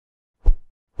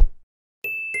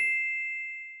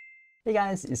Hey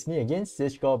guys, it's me again,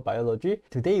 CHGO Biology.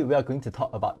 Today we are going to talk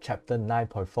about chapter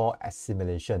 9.4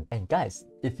 Assimilation. And guys,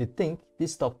 if you think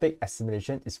this topic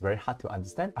assimilation is very hard to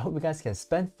understand, I hope you guys can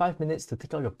spend 5 minutes to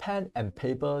take out your pen and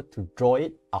paper to draw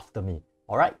it after me.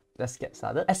 Alright, let's get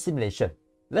started. Assimilation.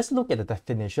 Let's look at the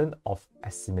definition of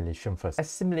assimilation first.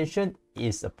 Assimilation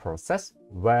is a process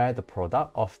where the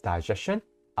product of digestion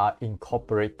are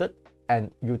incorporated and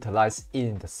utilized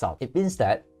in the cell. It means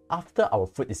that after our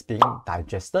food is being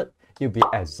digested, it will be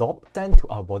absorbed, sent to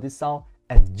our body cell,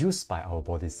 and used by our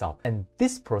body cell. And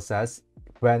this process,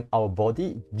 when our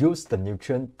body uses the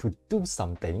nutrient to do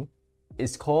something,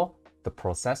 is called the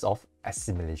process of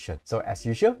assimilation. So as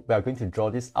usual, we are going to draw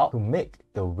this out to make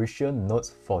the visual notes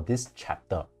for this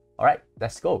chapter. Alright,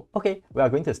 let's go. Okay, we are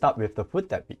going to start with the food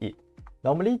that we eat.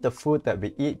 Normally, the food that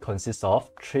we eat consists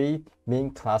of 3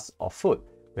 main classes of food.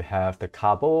 We have the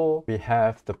carbo, we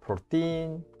have the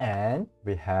protein, and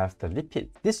we have the lipid.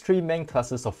 These 3 main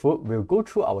classes of food will go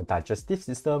through our digestive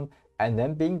system and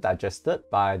then being digested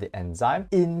by the enzyme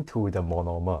into the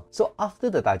monomer. So after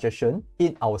the digestion,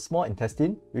 in our small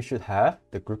intestine, we should have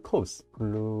the glucose,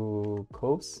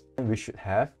 and we should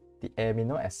have the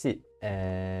amino acid,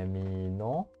 and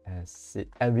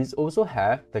we also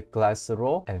have the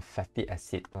glycerol and fatty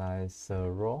acid,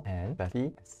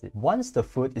 Once the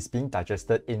food is being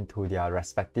digested into their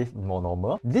respective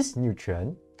monomer, this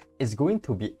nutrient is going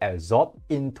to be absorbed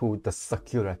into the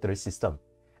circulatory system.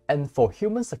 And for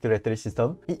human circulatory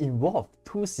system, it involves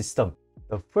 2 systems.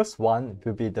 The first one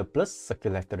will be the blood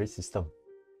circulatory system.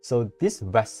 So this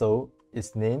vessel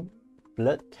is named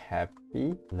blood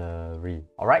capillary.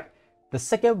 Alright. The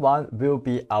second one will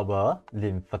be our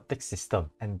lymphatic system,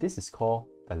 and this is called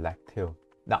the lacteal.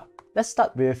 Now, let's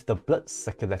start with the blood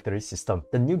circulatory system.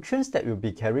 The nutrients that will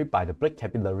be carried by the blood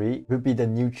capillary will be the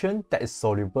nutrient that is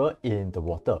soluble in the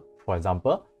water. For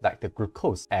example, like the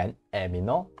glucose and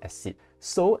amino acid.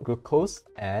 So, glucose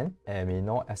and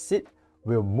amino acid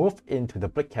will move into the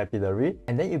blood capillary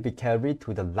and then it will be carried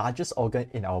to the largest organ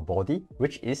in our body,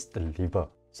 which is the liver.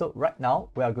 So, right now,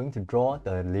 we are going to draw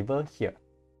the liver here.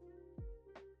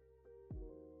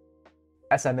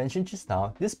 As I mentioned just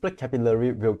now, this blood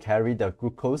capillary will carry the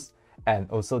glucose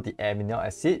and also the amino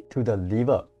acid to the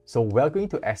liver. So we're going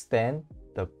to extend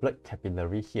the blood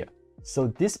capillary here. So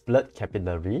this blood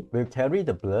capillary will carry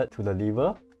the blood to the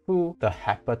liver through the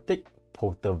hepatic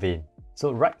portal vein.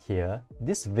 So right here,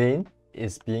 this vein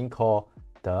is being called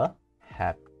the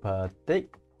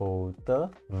hepatic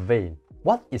portal vein.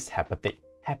 What is hepatic?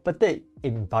 Hepatic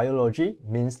in biology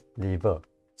means liver.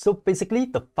 So basically,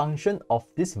 the function of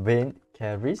this vein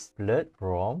carries blood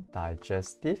from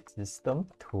digestive system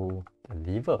to the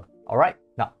liver. Alright,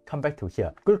 now come back to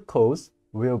here. Glucose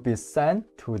will be sent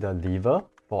to the liver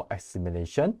for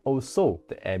assimilation. Also,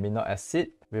 the amino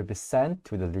acid will be sent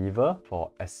to the liver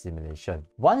for assimilation.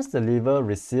 Once the liver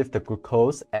receives the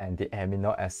glucose and the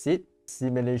amino acid,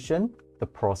 assimilation, the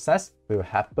process will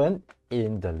happen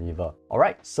in the liver.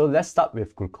 Alright, so let's start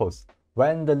with glucose.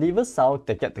 When the liver cell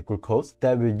they get the glucose,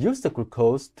 they will use the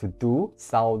glucose to do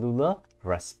cellular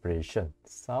respiration.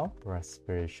 Cell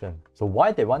respiration. So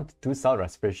why they want to do cell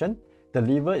respiration? The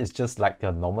liver is just like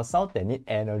a normal cell. They need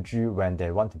energy when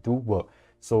they want to do work.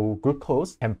 So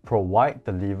glucose can provide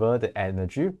the liver the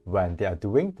energy when they are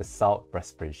doing the cell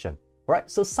respiration. Right,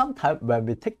 so sometimes when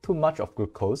we take too much of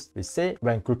glucose, we say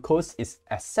when glucose is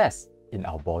excess in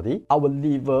our body, our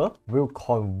liver will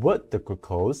convert the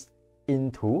glucose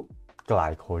into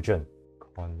glycogen.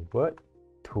 Convert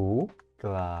to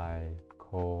glycogen.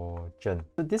 So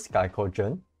this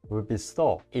glycogen will be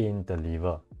stored in the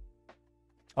liver.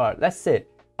 Alright, let's say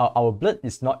our blood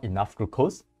is not enough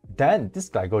glucose, then this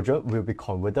glycogen will be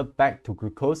converted back to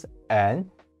glucose and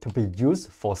to be used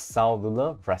for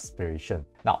cellular respiration.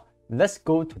 Now, let's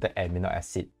go to the amino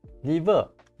acid. Liver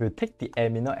will take the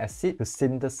amino acid to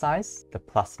synthesize the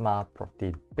plasma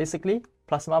protein. Basically,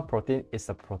 plasma protein is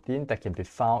a protein that can be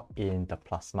found in the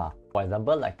plasma. For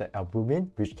example, like the albumin,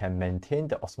 which can maintain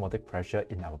the osmotic pressure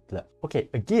in our blood. Okay,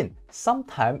 again,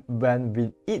 sometimes when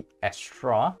we eat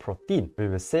extra protein, we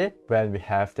will say when we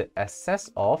have the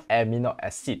excess of amino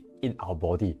acid in our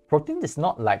body. Protein is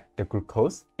not like the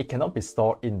glucose. It cannot be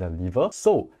stored in the liver.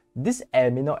 So this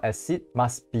amino acid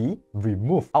must be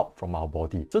removed out from our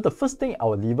body. So the first thing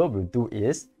our liver will do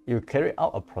is it will carry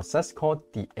out a process called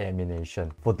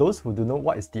deamination. For those who don't know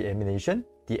what is deamination,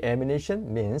 deamination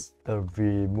means the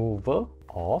removal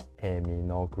of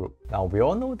amino group. Now we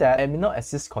all know that amino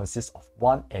acids consist of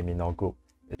one amino group.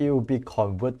 it will be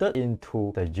converted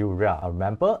into the urea.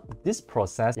 Remember, this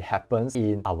process, it happens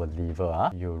in our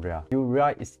liver.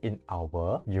 Urea is in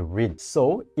our urine.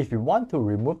 So if we want to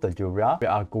remove the urea, we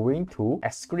are going to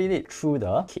excrete it through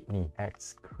the kidney.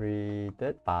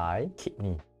 Excreted by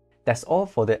kidney. That's all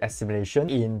for the assimilation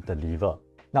in the liver.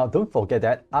 Now, don't forget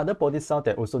that other body cells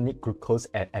that also need glucose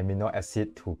and amino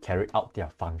acid to carry out their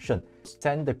function.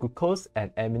 Send the glucose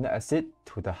and amino acid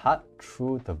to the heart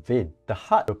through the vein. The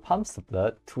heart will pump the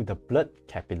blood to the blood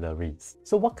capillaries.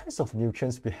 So what kinds of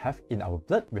nutrients we have in our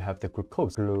blood? We have the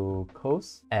glucose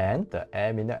and the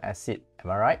amino acid.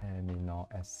 Am I right? Amino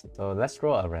acid. So let's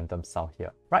draw a random cell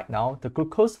here. Right now, the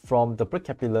glucose from the blood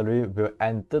capillary will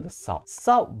enter the cell.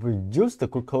 Cell will use the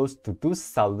glucose to do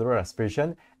cellular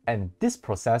respiration, and this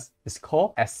process is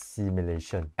called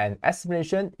assimilation. And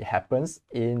assimilation, it happens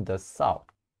in the cell.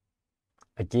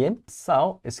 Again,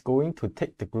 cell is going to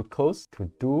take the glucose to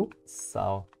do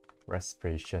cell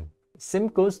respiration. Same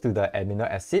goes to the amino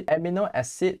acid. Amino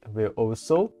acid will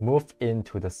also move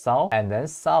into the cell, and then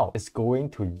cell is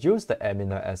going to use the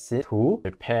amino acid to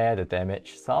repair the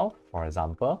damaged cell, for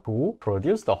example, to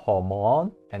produce the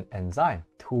hormone and enzyme,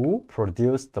 to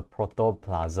produce the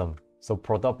protoplasm. So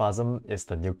protoplasm is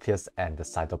the nucleus and the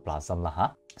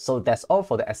cytoplasm. So that's all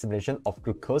for the assimilation of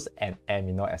glucose and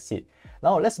amino acid.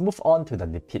 Now let's move on to the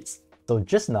lipids. So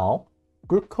just now,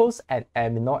 glucose and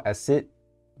amino acid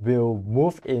will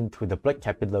move into the blood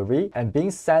capillary and being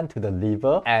sent to the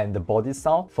liver and the body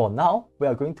cell. For now, we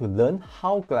are going to learn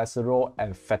how glycerol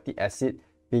and fatty acid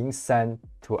being sent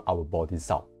to our body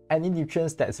cell. Any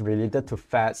nutrients that is related to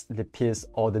fats, lipids,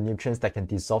 or the nutrients that can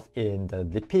dissolve in the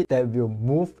lipid that will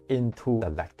move into the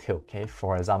lacteal. Okay,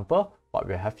 for example, what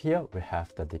we have here, we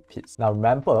have the lipids. Now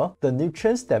remember, the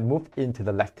nutrients that move into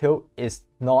the lacteal is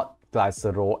not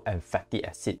glycerol and fatty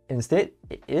acid. Instead,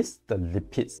 it is the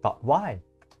lipids. But why?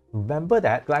 Remember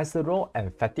that glycerol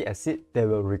and fatty acid, they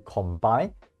will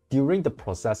recombine during the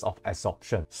process of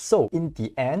absorption. So in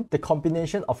the end, the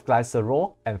combination of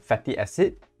glycerol and fatty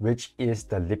acid, which is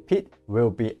the lipid, will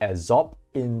be absorbed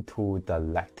into the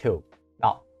lacteal.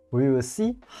 Now, we will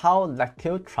see how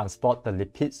lacteal transport the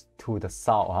lipids to the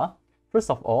cell. First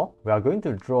of all, we are going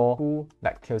to draw two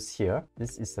lacteals here.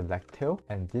 This is a lacteal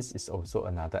and this is also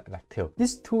another lacteal.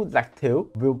 These two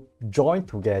lacteal will join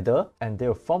together and they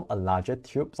will form a larger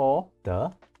tube for the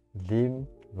lymph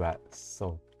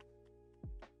vessel.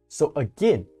 So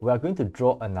again, we are going to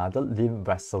draw another lymph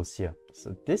vessels here.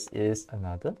 So this is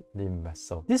another lymph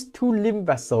vessel. These two lymph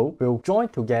vessels will join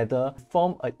together,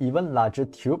 form an even larger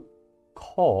tube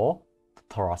called the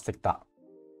thoracic duct.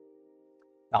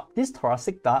 Now, this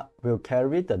thoracic duct will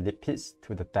carry the lipids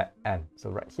to the dead end. So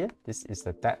right here, this is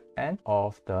the dead end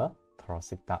of the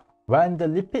thoracic duct. When the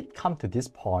lipid come to this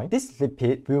point, this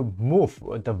lipid will move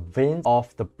the vein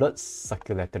of the blood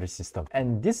circulatory system.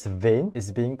 And this vein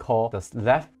is being called the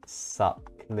left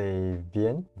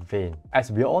subclavian vein.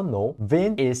 As we all know,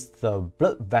 vein is the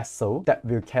blood vessel that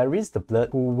will carry the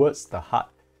blood towards the heart.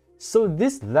 So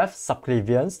this left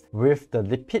subclavian with the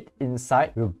lipid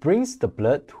inside will bring the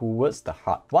blood towards the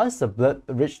heart. Once the blood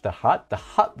reaches the heart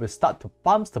will start to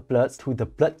pump the blood to the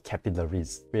blood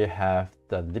capillaries. We have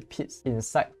the lipids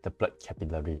inside the blood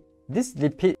capillary. This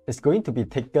lipid is going to be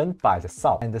taken by the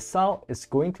cell, and the cell is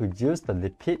going to use the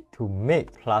lipid to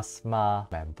make plasma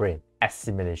membrane.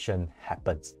 Assimilation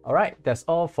happens. Alright, that's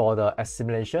all for the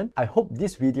assimilation. I hope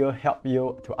this video helped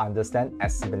you to understand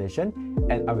assimilation,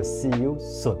 and I will see you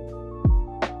soon.